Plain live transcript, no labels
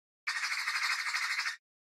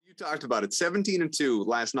You talked about it. 17-2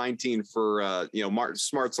 last 19 for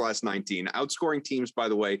Smart's last 19, outscoring teams, by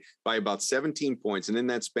the way, by about 17 points. And in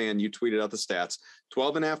that span, you tweeted out the stats: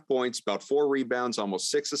 12.5 points, about 4 rebounds, almost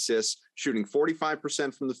 6 assists, shooting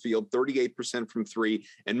 45% from the field, 38% from three,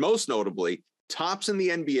 and most notably, tops in the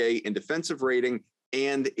NBA in defensive rating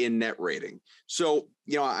and in net rating. So,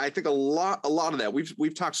 I think a lot of that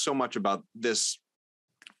we've talked so much about this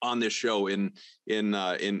on this show in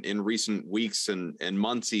recent weeks and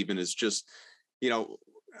months, even, is just,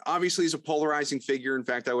 obviously he's a polarizing figure. In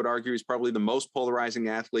fact, I would argue he's probably the most polarizing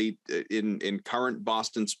athlete in current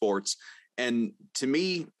Boston sports. And to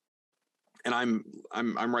me, and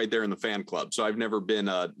I'm right there in the fan club, so I've never been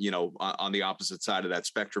on the opposite side of that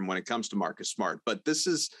spectrum when it comes to Marcus Smart. But this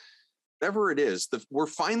is, whatever it is, we're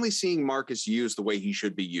finally seeing Marcus used the way he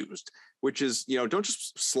should be used, which is, don't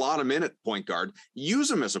just slot him in at point guard,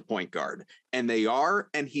 use him as a point guard. And they are,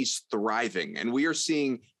 and he's thriving. And we are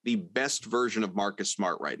seeing the best version of Marcus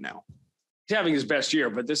Smart right now. He's having his best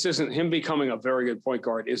year, but this isn't him becoming a very good point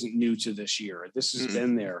guard isn't new to this year. This has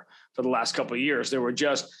been there for the last couple of years. There were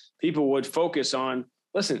just, people would focus on,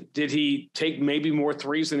 listen, did he take maybe more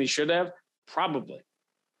threes than he should have? Probably.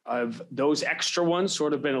 Of those extra ones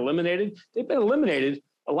sort of been eliminated. They've been eliminated.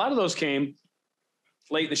 A lot of those came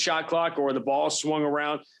late in the shot clock, or the ball swung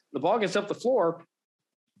around. The ball gets up the floor.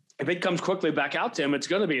 If it comes quickly back out to him, it's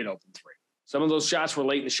going to be an open three. Some of those shots were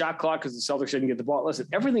late in the shot clock because the Celtics didn't get the ball. Listen,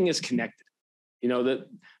 everything is connected. The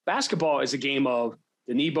basketball is a game of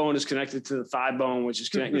the knee bone is connected to the thigh bone, which is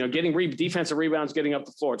connected, getting defensive rebounds, getting up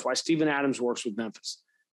the floor. It's why Steven Adams works with Memphis.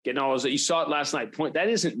 Getting all those, you saw it last night. That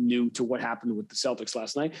isn't new to what happened with the Celtics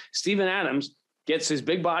last night. Steven Adams gets his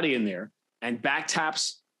big body in there and back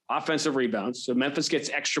taps offensive rebounds. So Memphis gets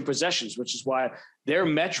extra possessions, which is why their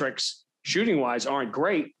metrics shooting wise aren't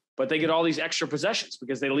great, but they get all these extra possessions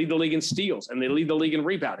because they lead the league in steals and they lead the league in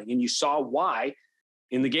rebounding. And you saw why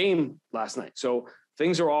in the game last night. So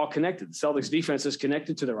things are all connected. The Celtics defense is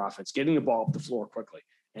connected to their offense, getting the ball up the floor quickly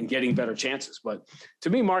and getting better chances. But to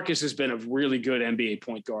me, Marcus has been a really good NBA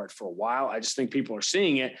point guard for a while. I just think people are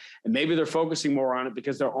seeing it, and maybe they're focusing more on it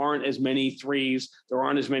because there aren't as many threes, there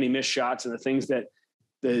aren't as many missed shots, and the things that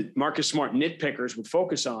the Marcus Smart nitpickers would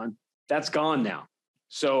focus on, that's gone now.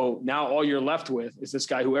 So now all you're left with is this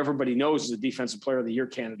guy who everybody knows is a defensive player of the year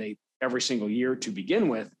candidate every single year to begin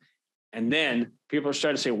with. And then people are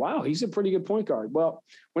starting to say, wow, he's a pretty good point guard. Well,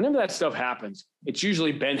 whenever that stuff happens, it's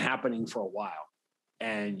usually been happening for a while,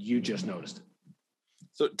 and you just noticed it.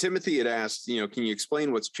 So Timothy had asked, can you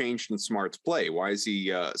explain what's changed in Smart's play? Why is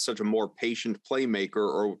he such a more patient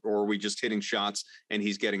playmaker, or are we just hitting shots and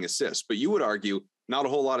he's getting assists? But you would argue not a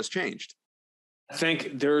whole lot has changed. I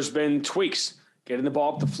think there's been tweaks, getting the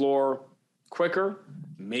ball up the floor quicker.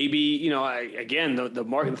 Maybe, again,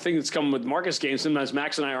 the thing that's come with Marcus games, sometimes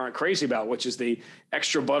Max and I aren't crazy about, which is the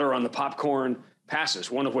extra butter on the popcorn passes,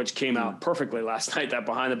 one of which came out perfectly last night, that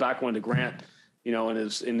behind the back one to Grant,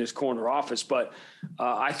 in his corner office. But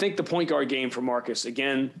I think the point guard game for Marcus,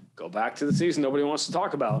 again, go back to the season nobody wants to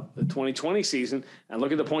talk about, the 2020 season, and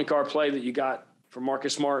look at the point guard play that you got from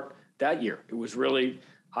Marcus Smart that year. It was really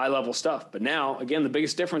high-level stuff. But now, again, the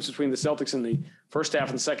biggest difference between the Celtics in the first half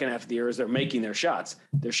and the second half of the year is they're making their shots.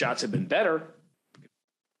 Their shots have been better,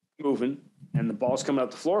 moving, and the ball's coming up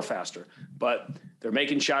the floor faster. But they're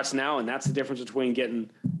making shots now, and that's the difference between getting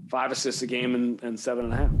 5 assists a game and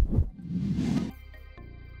 7.5.